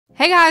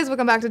Hey guys,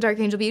 welcome back to Dark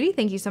Angel Beauty.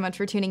 Thank you so much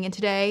for tuning in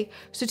today.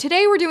 So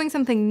today we're doing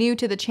something new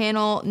to the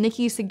channel.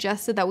 Nikki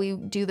suggested that we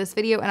do this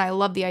video and I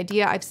love the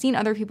idea. I've seen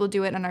other people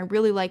do it and I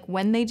really like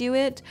when they do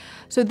it.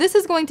 So this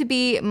is going to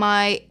be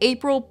my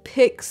April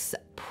picks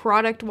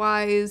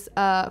product-wise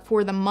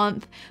for the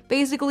month.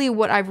 Basically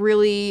what I've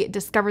really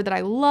discovered that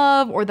I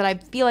love or that I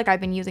feel like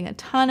I've been using a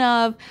ton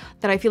of,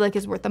 that I feel like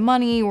is worth the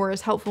money or is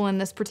helpful in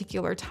this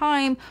particular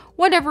time,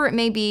 whatever it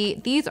may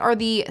be. These are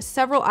the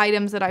several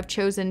items that I've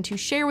chosen to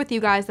share with you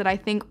guys that I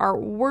think are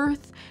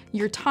worth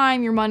your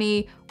time, your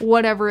money,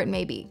 whatever it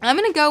may be. I'm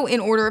gonna go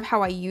in order of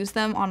how I use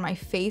them on my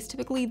face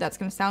typically. That's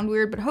gonna sound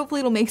weird, but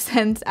hopefully it'll make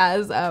sense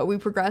as we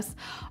progress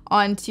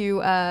on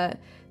to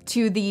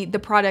the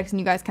products and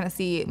you guys kind of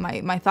see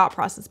my thought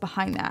process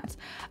behind that.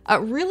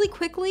 Really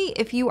quickly,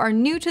 if you are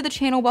new to the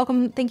channel,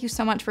 welcome. Thank you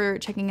so much for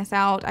checking us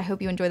out. I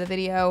hope you enjoy the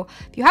video.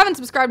 If you haven't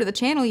subscribed to the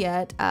channel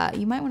yet,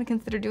 you might want to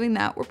consider doing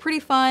that. We're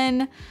pretty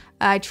fun.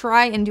 I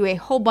try and do a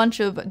whole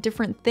bunch of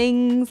different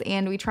things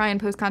and we try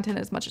and post content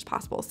as much as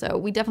possible. So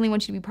we definitely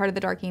want you to be part of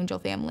the Dark Angel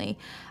family.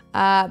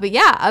 But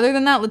yeah, other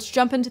than that, let's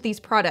jump into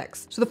these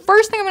products. So the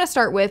first thing I'm gonna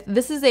start with,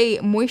 this is a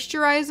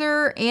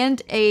moisturizer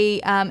and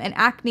an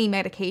acne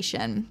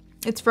medication.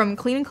 It's from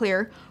Clean &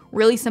 Clear,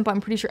 really simple.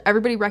 I'm pretty sure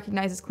everybody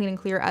recognizes Clean &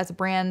 Clear as a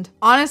brand.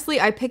 Honestly,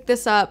 I picked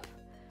this up,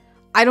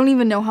 I don't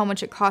even know how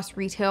much it costs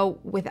retail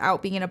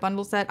without being in a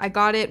bundle set. I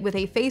got it with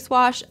a face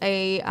wash,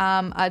 a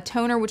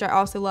toner, which I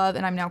also love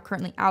and I'm now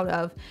currently out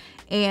of,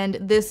 and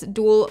this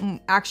dual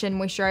action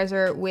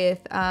moisturizer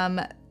with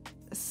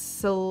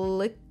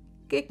silicylical,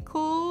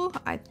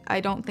 I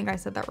don't think I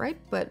said that right,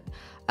 but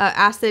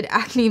acid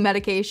acne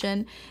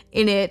medication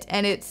in it,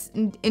 and it's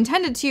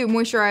intended to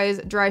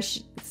moisturize dry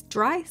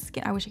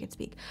skin, I wish I could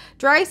speak,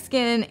 dry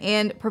skin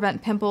and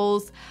prevent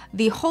pimples.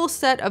 The whole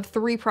set of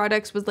 3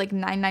 products was like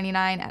 $9.99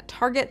 at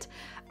Target.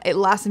 It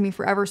lasted me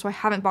forever, so I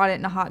haven't bought it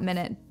in a hot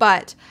minute,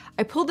 but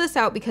I pulled this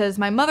out because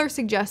my mother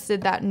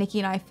suggested that Nikki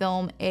and I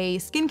film a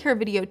skincare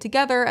video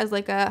together as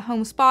like a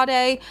home spa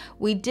day.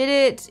 We did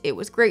it. It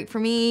was great for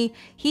me.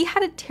 He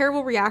had a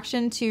terrible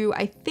reaction to,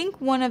 I think,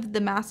 one of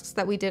the masks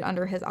that we did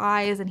under his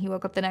eyes, and he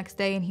woke up the next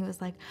day and he was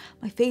like,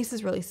 my face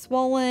is really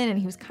swollen, and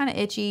he was kind of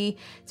itchy.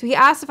 So he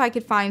asked if I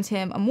could find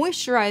him a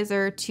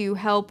moisturizer to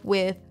help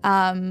with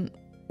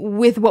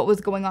what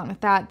was going on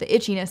with that, the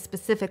itchiness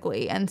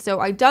specifically. And so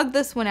I dug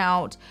this one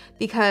out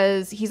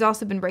because he's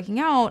also been breaking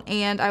out,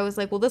 and I was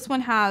like, well, this one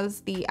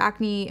has the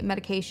acne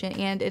medication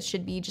and it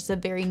should be just a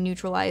very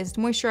neutralized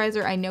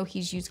moisturizer. I know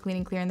he's used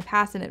Clean & Clear in the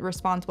past and it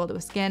responds well to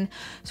his skin.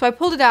 So I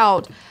pulled it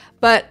out,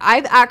 but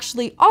I've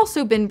actually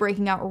also been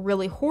breaking out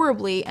really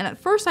horribly. And at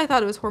first I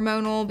thought it was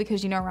hormonal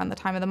because, you know, around the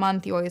time of the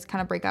month, you always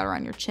kind of break out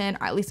around your chin,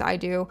 at least I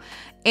do.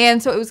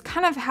 And so it was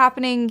kind of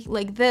happening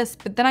like this,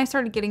 but then I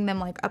started getting them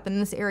like up in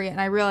this area, and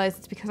I realized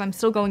it's because I'm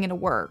still going into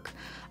work.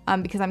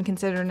 Because I'm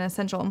considered an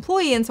essential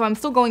employee, and so I'm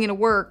still going into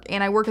work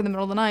and I work in the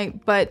middle of the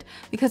night, but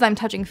because I'm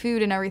touching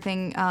food and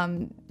everything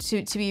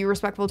to be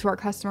respectful to our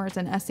customers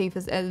and as safe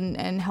as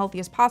and healthy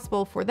as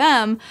possible for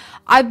them,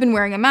 I've been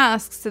wearing a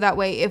mask so that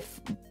way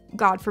if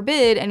God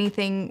forbid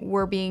anything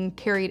were being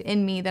carried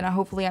in me, then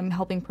hopefully I'm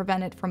helping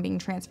prevent it from being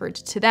transferred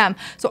to them.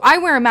 So I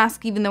wear a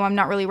mask even though I'm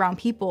not really around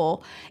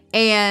people,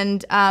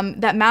 and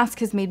that mask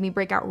has made me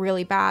break out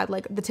really bad.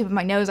 Like the tip of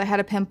my nose, I had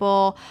a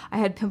pimple. I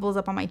had pimples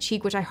up on my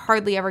cheek, which I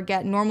hardly ever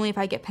get. Normally if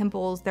I get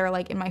pimples, they're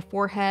like in my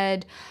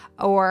forehead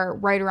or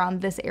right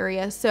around this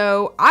area.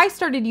 So I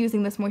started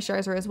using this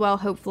moisturizer as well,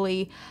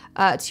 hopefully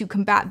to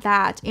combat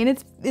that. And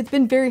it's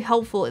been very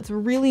helpful. It's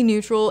really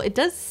neutral. It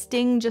does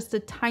sting just a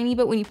tiny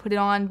bit when you put it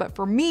on, but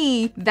for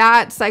me,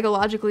 that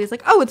psychologically is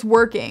like, oh, it's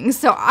working.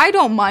 So I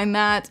don't mind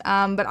that,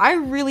 but I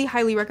really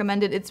highly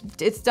recommend it.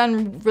 It's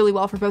done really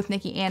well for both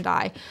Nikki and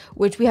I,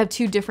 which we have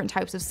 2 different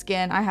types of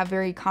skin. I have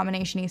very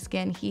combination-y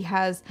skin. He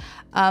has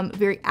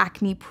very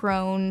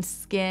acne-prone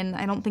skin.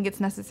 I don't think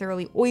it's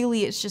necessarily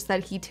oily. It's just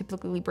that he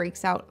typically breaks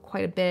out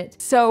quite a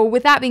bit. So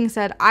with that being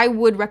said, I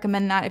would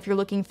recommend that if you're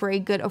looking for a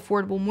good,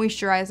 affordable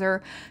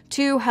moisturizer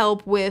to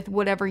help with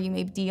whatever you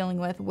may be dealing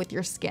with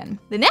your skin.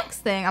 The next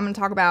thing I'm gonna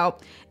talk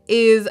about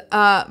is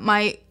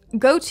my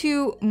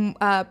go-to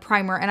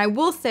primer, and I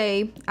will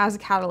say as a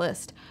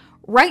catalyst,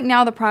 right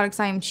now the products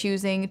I am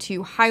choosing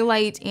to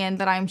highlight and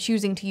that I'm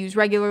choosing to use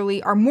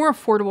regularly are more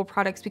affordable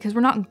products because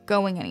we're not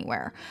going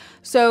anywhere.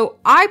 So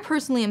I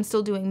personally am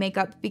still doing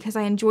makeup because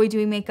I enjoy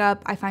doing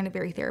makeup. I find it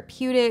very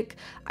therapeutic.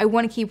 I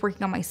want to keep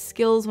working on my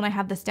skills when I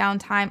have this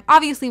downtime.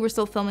 Obviously, we're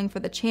still filming for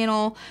the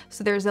channel,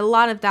 so there's a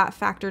lot of that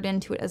factored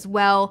into it as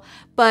well.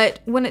 But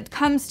when it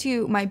comes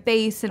to my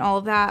base and all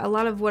of that, a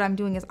lot of what I'm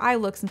doing is eye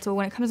looks, and so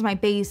when it comes to my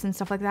base and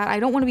stuff like that, I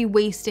don't want to be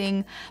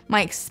wasting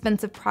my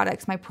expensive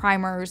products, my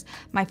primers,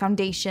 my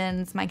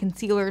foundations, my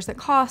concealers that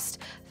cost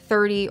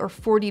 $30 or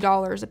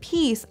 $40 a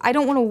piece. I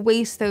don't want to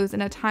waste those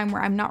in a time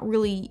where I'm not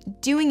really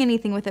doing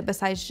anything with it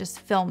besides just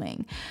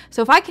filming.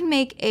 So if I can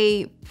make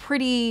a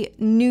pretty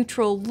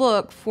neutral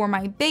look for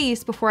my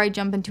base before I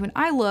jump into an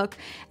eye look,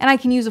 and I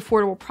can use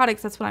affordable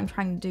products, that's what I'm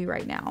trying to do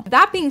right now.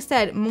 That being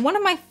said, one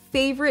of my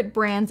favorite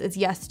brands is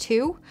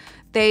Yes2.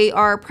 They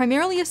are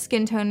primarily a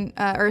skin tone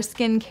or a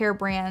skincare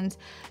brand.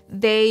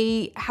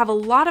 They have a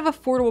lot of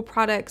affordable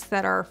products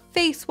that are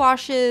face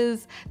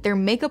washes. Their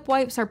makeup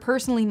wipes are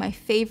personally my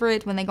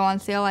favorite. When they go on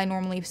sale, I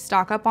normally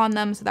stock up on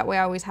them, so that way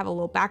I always have a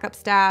little backup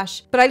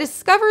stash. But I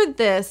discovered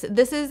this.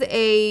 This is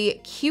a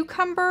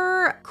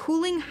cucumber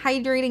cooling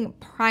hydrating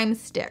prime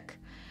stick,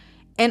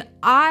 and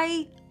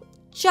I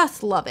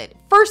just love it.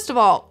 First of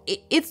all,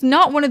 it's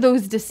not one of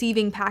those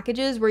deceiving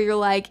packages where you're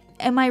like,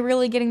 am I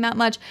really getting that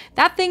much?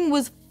 That thing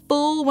was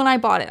full when I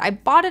bought it. I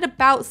bought it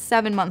about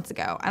 7 months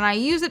ago, and I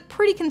use it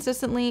pretty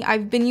consistently.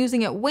 I've been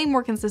using it way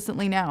more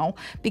consistently now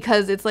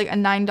because it's like a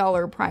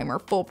 $9 primer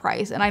full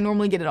price, and I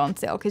normally get it on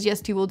sale because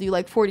Yes2 will do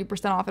like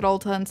 40% off at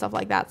Ulta and stuff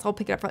like that, so I'll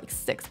pick it up for like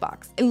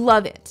 $6. I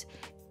love it.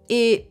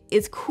 It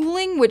is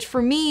cooling, which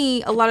for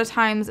me, a lot of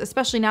times,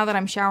 especially now that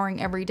I'm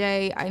showering every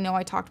day, I know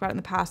I talked about it in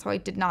the past how I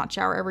did not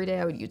shower every day.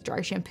 I would use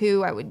dry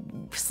shampoo. I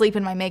would sleep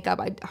in my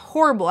makeup.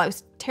 Horrible. I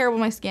was terrible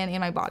on my skin and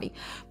my body.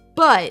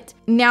 But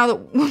now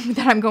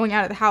that I'm going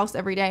out of the house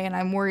every day and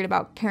I'm worried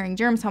about carrying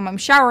germs home, I'm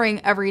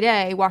showering every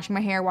day, washing my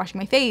hair, washing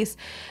my face.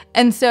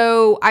 And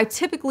so I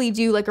typically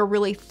do like a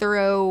really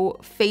thorough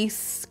face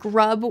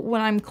scrub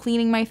when I'm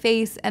cleaning my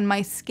face, and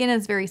my skin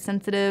is very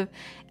sensitive.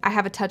 I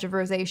have a touch of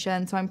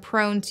rosacea, so I'm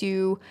prone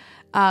to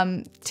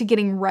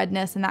getting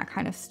redness and that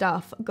kind of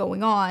stuff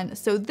going on.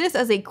 So this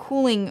as a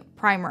cooling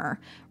primer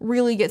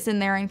really gets in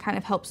there and kind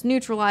of helps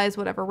neutralize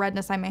whatever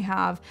redness I may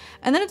have.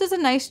 And then it does a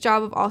nice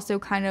job of also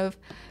kind of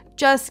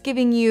just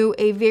giving you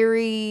a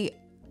very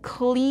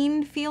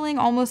clean feeling,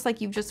 almost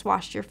like you've just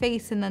washed your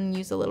face and then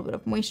used a little bit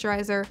of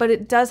moisturizer, but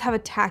it does have a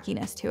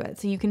tackiness to it.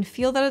 So you can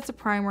feel that it's a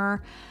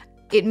primer.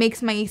 It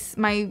makes my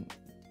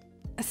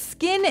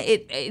skin,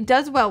 it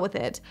does well with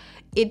it.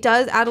 It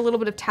does add a little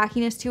bit of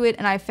tackiness to it,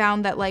 and I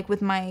found that like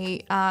with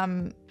my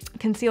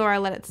concealer, I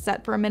let it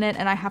set for a minute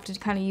and I have to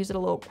kind of use it a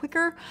little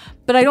quicker,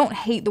 but I don't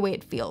hate the way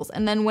it feels.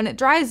 And then when it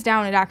dries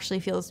down, it actually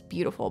feels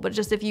beautiful. But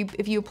just if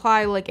you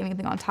apply like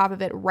anything on top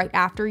of it right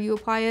after you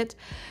apply it,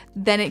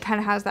 then it kind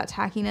of has that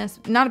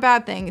tackiness. Not a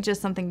bad thing, it's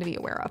just something to be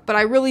aware of. But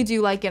I really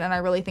do like it, and I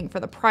really think for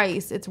the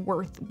price, it's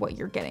worth what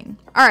you're getting.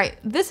 All right,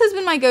 this has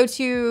been my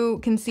go-to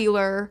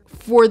concealer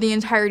for the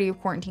entirety of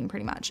quarantine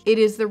pretty much. It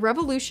is the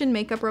Revolution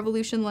Makeup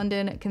Revolution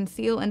London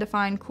Conceal and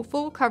Define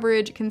Full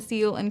Coverage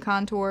Conceal and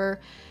Contour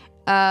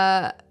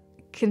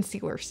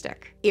concealer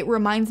stick. It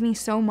reminds me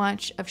so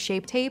much of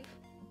Shape Tape,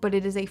 but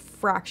it is a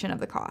fraction of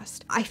the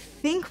cost. I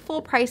think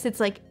full price it's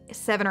like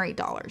 $7 or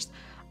 $8.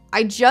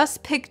 I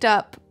just picked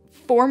up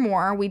 4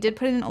 more. We did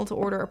put in an Ulta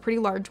order, a pretty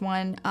large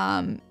one,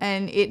 and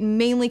it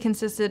mainly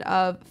consisted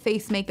of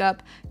face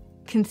makeup,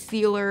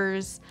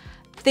 concealers,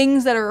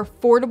 things that are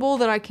affordable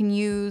that I can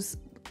use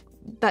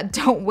that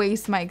don't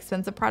waste my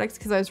expensive products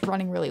because I was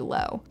running really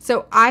low.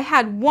 So I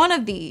had one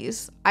of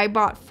these. I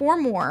bought 4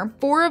 more.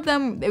 4 of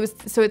them,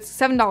 so it's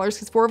 $7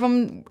 because 4 of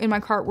them in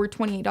my cart were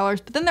 $28.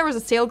 But then there was a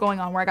sale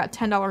going on where I got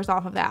 $10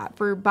 off of that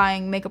for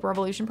buying Makeup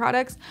Revolution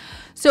products.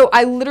 So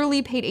I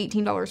literally paid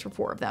 $18 for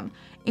 4 of them.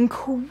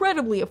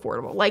 Incredibly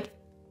affordable, like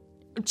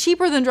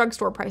cheaper than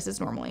drugstore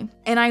prices normally.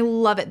 And I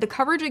love it. The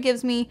coverage it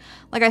gives me,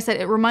 like I said,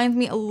 it reminds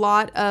me a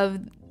lot of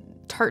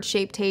Tarte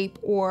Shape Tape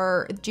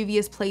or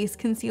Juvia's Place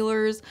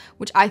concealers,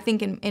 which I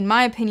think in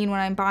my opinion, when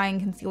I'm buying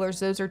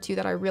concealers, those are 2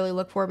 that I really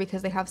look for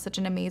because they have such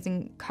an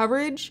amazing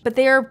coverage, but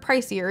they are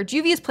pricier.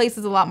 Juvia's Place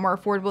is a lot more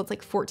affordable. It's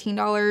like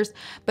 $14,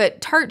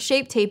 but Tarte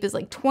Shape Tape is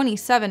like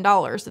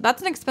 $27. So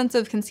that's an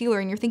expensive concealer,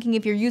 and you're thinking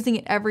if you're using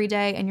it every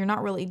day and you're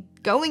not really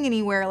going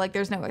anywhere, like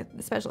there's no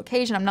special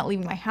occasion, I'm not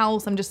leaving my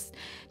house, I'm just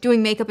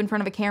doing makeup in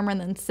front of a camera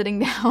and then sitting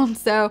down.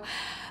 So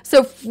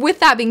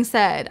with that being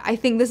said, I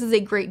think this is a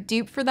great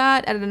dupe for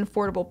that at an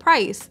affordable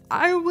price.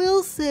 I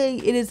will say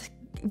it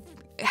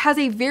has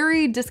a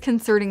very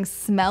disconcerting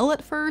smell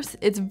at first.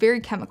 It's very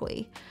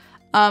chemically,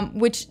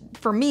 which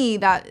for me,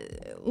 that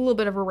a little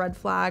bit of a red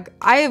flag.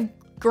 I have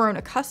grown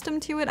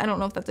accustomed to it. I don't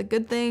know if that's a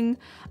good thing,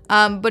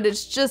 but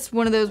it's just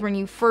one of those when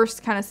you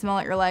first kind of smell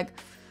it, you're like,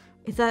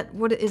 is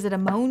it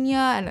ammonia?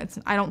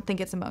 And I don't think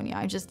it's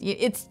ammonia.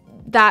 It's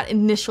that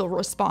initial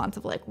response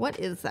of like, what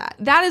is that?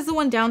 That is the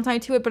one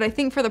downside to it, but I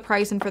think for the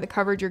price and for the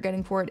coverage you're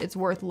getting for it, it's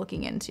worth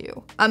looking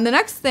into. The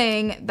next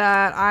thing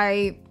that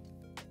I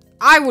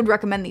would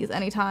recommend these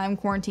anytime,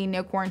 quarantine,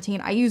 no quarantine.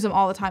 I use them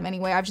all the time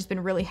anyway. I've just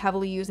been really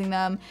heavily using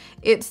them.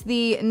 It's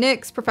the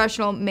NYX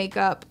Professional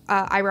Makeup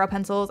Eyebrow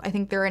Pencils. I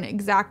think they're an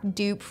exact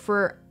dupe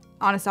for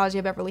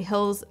Anastasia Beverly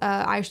Hills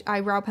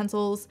eyebrow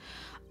pencils.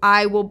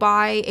 I will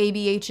buy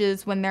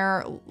ABHs when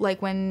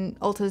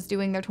Ulta's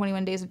doing their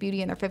 21 Days of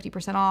Beauty and they're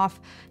 50% off.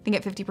 I think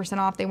at 50%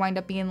 off, they wind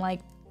up being like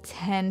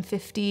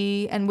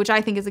 $10.50, and which I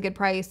think is a good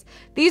price.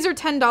 These are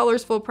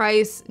 $10 full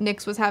price.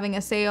 NYX was having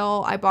a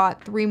sale. I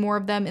bought 3 more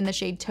of them in the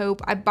shade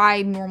Taupe. I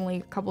buy normally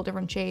a couple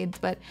different shades,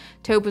 but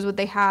Taupe is what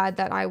they had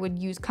that I would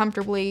use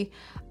comfortably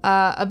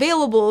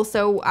available.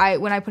 So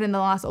when I put in the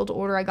last Ulta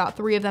order, I got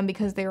 3 of them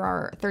because they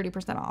are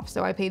 30% off.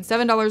 So I paid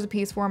 $7 a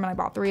piece for them and I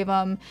bought 3 of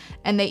them,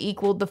 and they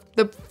equaled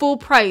the full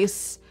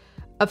price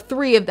of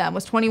 3 of them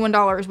was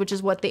 $21, which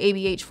is what the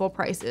ABH full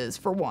price is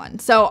for one.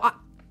 So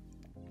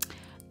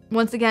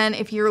once again,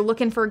 if you're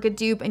looking for a good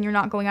dupe and you're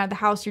not going out of the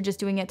house, you're just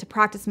doing it to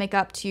practice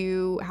makeup,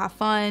 to have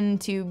fun,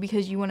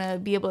 because you want to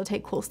be able to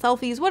take cool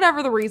selfies,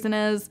 whatever the reason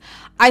is,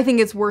 I think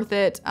it's worth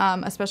it,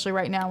 especially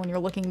right now when you're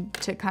looking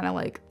to kind of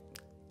like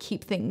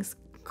keep things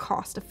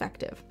cost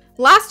effective.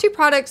 Last 2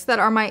 products that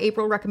are my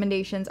April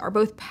recommendations are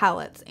both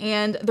palettes,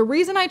 and the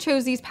reason I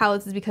chose these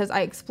palettes is because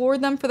I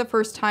explored them for the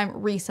first time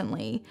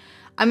recently.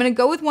 I'm gonna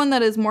go with one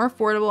that is more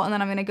affordable, and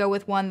then I'm gonna go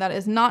with one that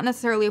is not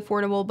necessarily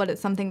affordable, but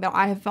it's something that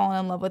I have fallen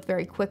in love with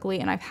very quickly,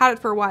 and I've had it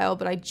for a while,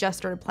 but I just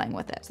started playing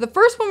with it. So the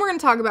first one we're gonna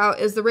talk about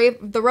is the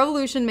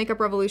Revolution Makeup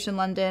Revolution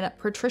London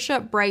Patricia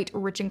Bright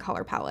Rich in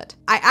Color palette.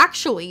 I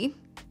actually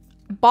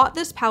bought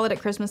this palette at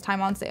Christmas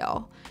time on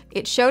sale.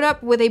 It showed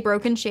up with a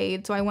broken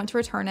shade, so I went to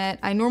return it.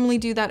 I normally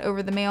do that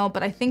over the mail,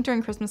 but I think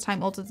during Christmas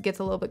time, Ulta's gets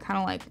a little bit kind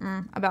of like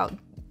about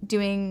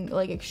doing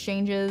like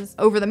exchanges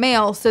over the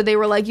mail, so they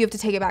were like, you have to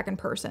take it back in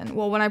person.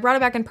 Well, when I brought it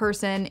back in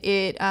person,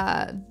 it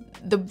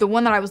the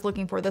one that I was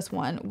looking for, this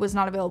one, was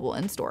not available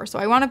in store. So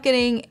I wound up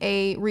getting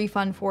a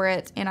refund for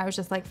it, and I was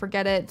just like,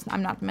 forget it,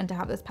 I'm not meant to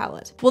have this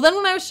palette. Well, then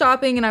when I was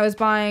shopping and I was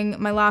buying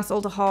my last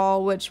Ulta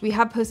haul, which we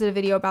have posted a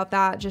video about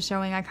that, just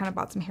showing I kind of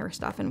bought some hair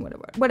stuff and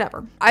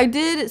whatever. I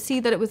did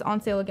see that it was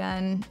on sale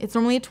again. It's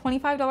normally a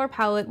 $25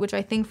 palette, which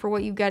I think for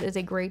what you get is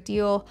a great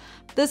deal.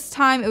 This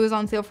time it was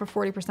on sale for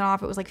 40%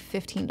 off. It was like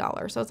 $15.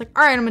 So I was like,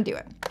 all right, I'm gonna do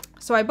it.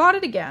 So I bought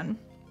it again.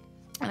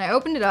 And I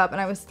opened it up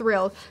and I was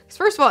thrilled. Because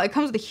first of all, it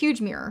comes with a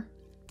huge mirror.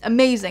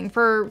 Amazing.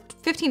 For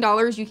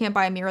 $15, you can't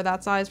buy a mirror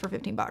that size for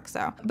 15 bucks,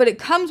 so. But it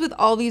comes with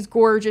all these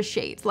gorgeous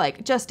shades,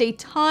 like just a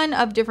ton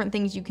of different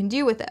things you can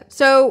do with it.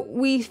 So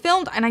we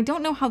filmed, and I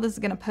don't know how this is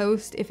gonna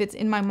post. If it's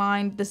in my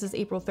mind, this is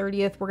April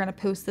 30th. We're gonna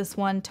post this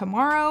one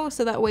tomorrow,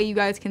 so that way you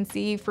guys can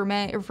see for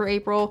May or for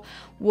April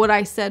what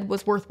I said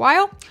was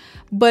worthwhile,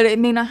 but it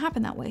may not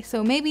happen that way.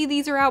 So maybe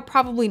these are out,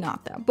 probably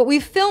not though. But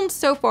we've filmed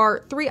so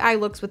far 3 eye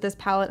looks with this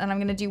palette, and I'm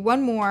gonna do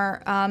one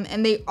more,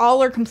 and they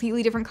all are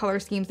completely different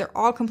color schemes. They're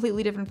all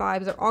completely different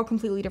vibes. They're all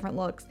completely different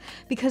looks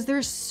because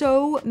there's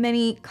so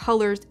many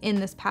colors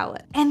in this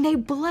palette, and they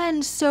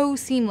blend so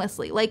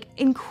seamlessly, like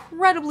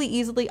incredibly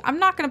easily. I'm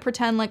not gonna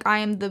pretend like I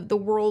am the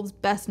world's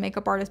best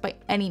makeup artist by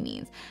any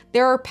means.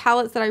 There are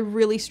palettes that I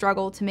really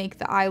struggle to make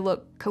the eye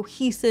look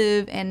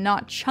cohesive and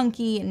not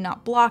chunky and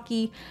not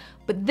blocky.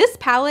 But this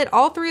palette,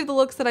 all 3 of the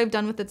looks that I've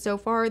done with it so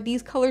far,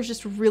 these colors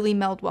just really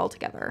meld well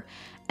together.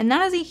 And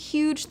that is a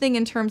huge thing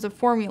in terms of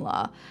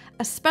formula,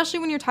 especially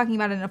when you're talking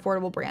about an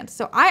affordable brand.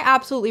 So I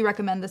absolutely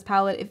recommend this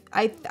palette.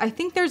 I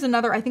think there's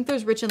another, I think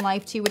there's Rich in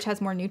Life too, which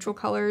has more neutral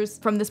colors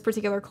from this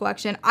particular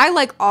collection. I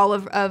like all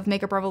of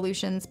Makeup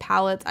Revolution's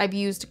palettes. I've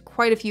used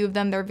quite a few of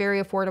them. They're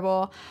very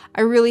affordable.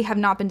 I really have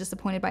not been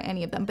disappointed by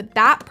any of them, but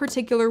that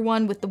particular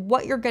one with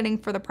what you're getting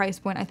for the price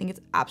point, I think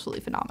it's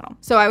absolutely phenomenal.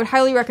 So I would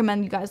highly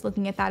recommend you guys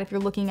looking at that if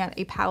you're looking at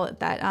a palette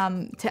that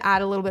to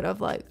add a little bit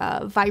of like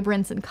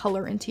vibrance and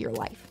color into your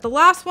life. The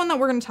last one that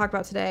we're going to talk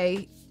about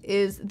today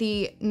is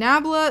the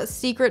Nabla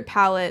Secret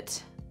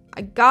palette.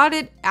 I got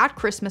it at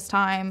Christmas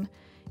time.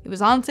 It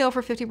was on sale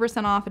for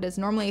 50% off. It is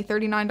normally a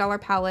 $39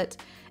 palette.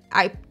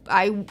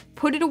 I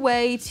put it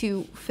away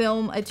to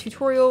film a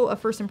tutorial, a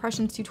first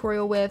impressions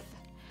tutorial with.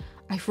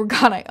 I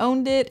forgot I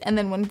owned it, and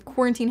then when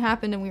quarantine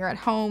happened and we were at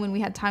home and we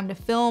had time to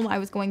film, I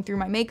was going through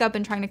my makeup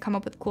and trying to come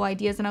up with cool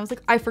ideas, and I was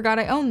like, I forgot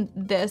I owned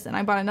this, and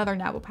I bought another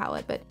Nabla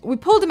palette. But we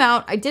pulled them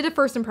out. I did a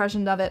first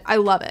impression of it. I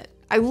love it.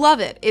 I love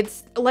it.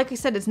 It's, like I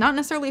said, it's not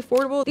necessarily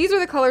affordable. These are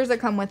the colors that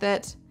come with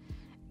it.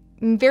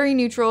 Very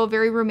neutral,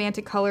 very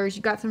romantic colors.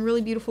 You got some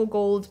really beautiful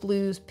golds,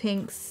 blues,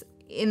 pinks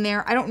in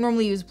there. I don't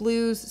normally use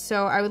blues,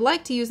 so I would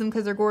like to use them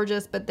because they're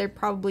gorgeous, but they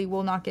probably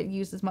will not get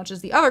used as much as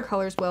the other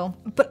colors will.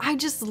 But I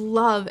just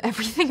love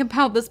everything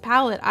about this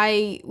palette.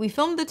 We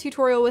filmed the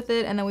tutorial with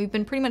it, and then we've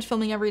been pretty much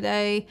filming every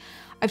day.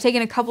 I've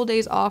taken a couple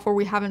days off where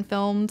we haven't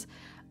filmed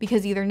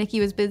because either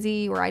Nikki was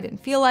busy or I didn't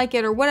feel like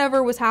it or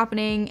whatever was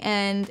happening.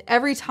 And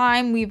every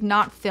time we've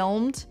not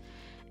filmed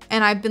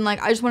and I've been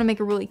like, I just want to make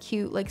a really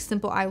cute, like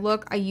simple eye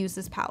look, I use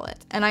this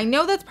palette. And I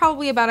know that's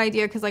probably a bad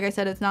idea because like I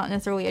said, it's not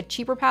necessarily a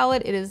cheaper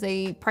palette. It is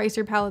a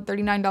pricier palette,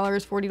 $39,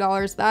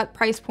 $40. That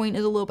price point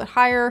is a little bit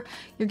higher.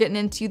 You're getting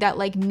into that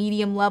like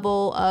medium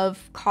level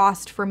of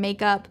cost for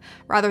makeup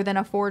rather than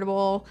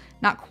affordable,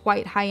 not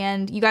quite high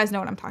end. You guys know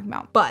what I'm talking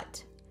about,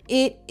 but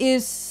it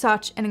is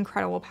such an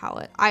incredible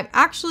palette. I'm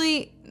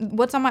actually,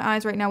 what's on my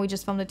eyes right now, we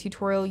just filmed a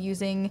tutorial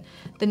using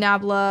the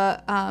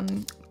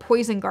Nabla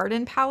Poison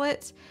Garden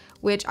palette,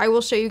 which I will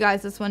show you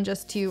guys this one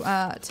just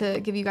to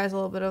give you guys a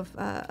little bit of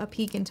a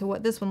peek into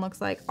what this one looks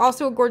like.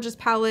 Also a gorgeous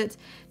palette,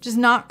 just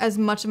not as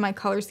much of my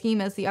color scheme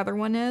as the other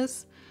one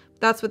is.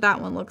 That's what that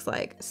one looks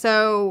like.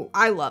 So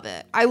I love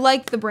it. I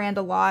like the brand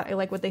a lot. I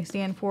like what they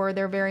stand for.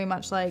 They're very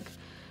much like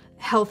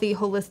healthy,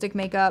 holistic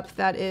makeup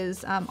that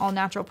is all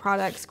natural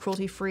products,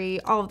 cruelty-free,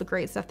 all of the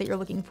great stuff that you're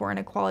looking for in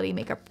a quality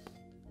makeup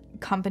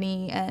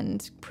company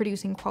and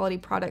producing quality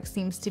products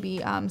seems to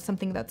be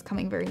something that's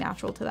coming very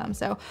natural to them.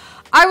 So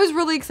I was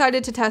really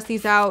excited to test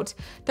these out.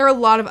 There are a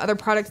lot of other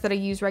products that I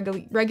use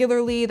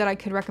regularly that I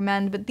could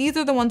recommend, but these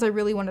are the ones I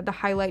really wanted to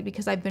highlight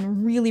because I've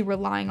been really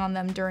relying on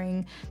them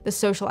during the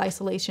social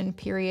isolation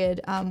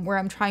period, where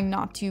I'm trying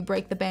not to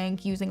break the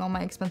bank using all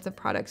my expensive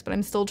products, but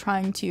I'm still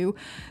trying to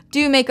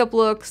do makeup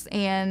looks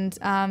and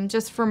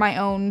just for my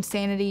own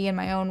sanity and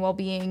my own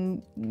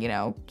well-being, you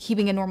know,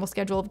 keeping a normal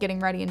schedule of getting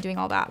ready and doing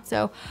all that.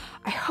 So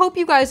I hope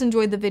you guys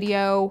enjoyed the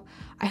video.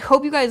 I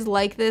hope you guys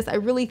like this. I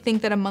really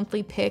think that a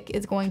monthly pick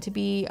is going to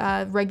be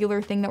a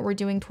regular thing that we're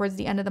doing towards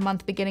the end of the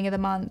month, beginning of the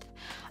month,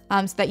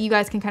 so that you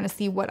guys can kind of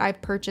see what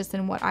I've purchased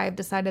and what I've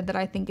decided that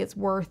I think is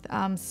worth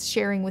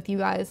sharing with you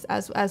guys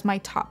as my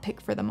top pick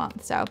for the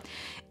month. So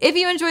if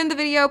you enjoyed the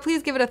video,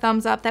 please give it a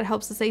thumbs up. That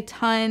helps us a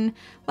ton.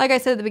 Like I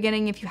said at the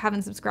beginning, if you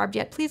haven't subscribed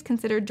yet, please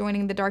consider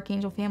joining the Dark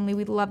Angel family.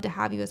 We'd love to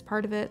have you as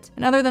part of it.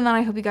 And other than that,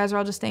 I hope you guys are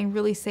all just staying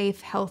really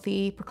safe,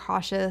 healthy,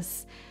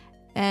 precautious,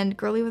 and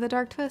girly with a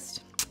dark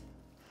twist.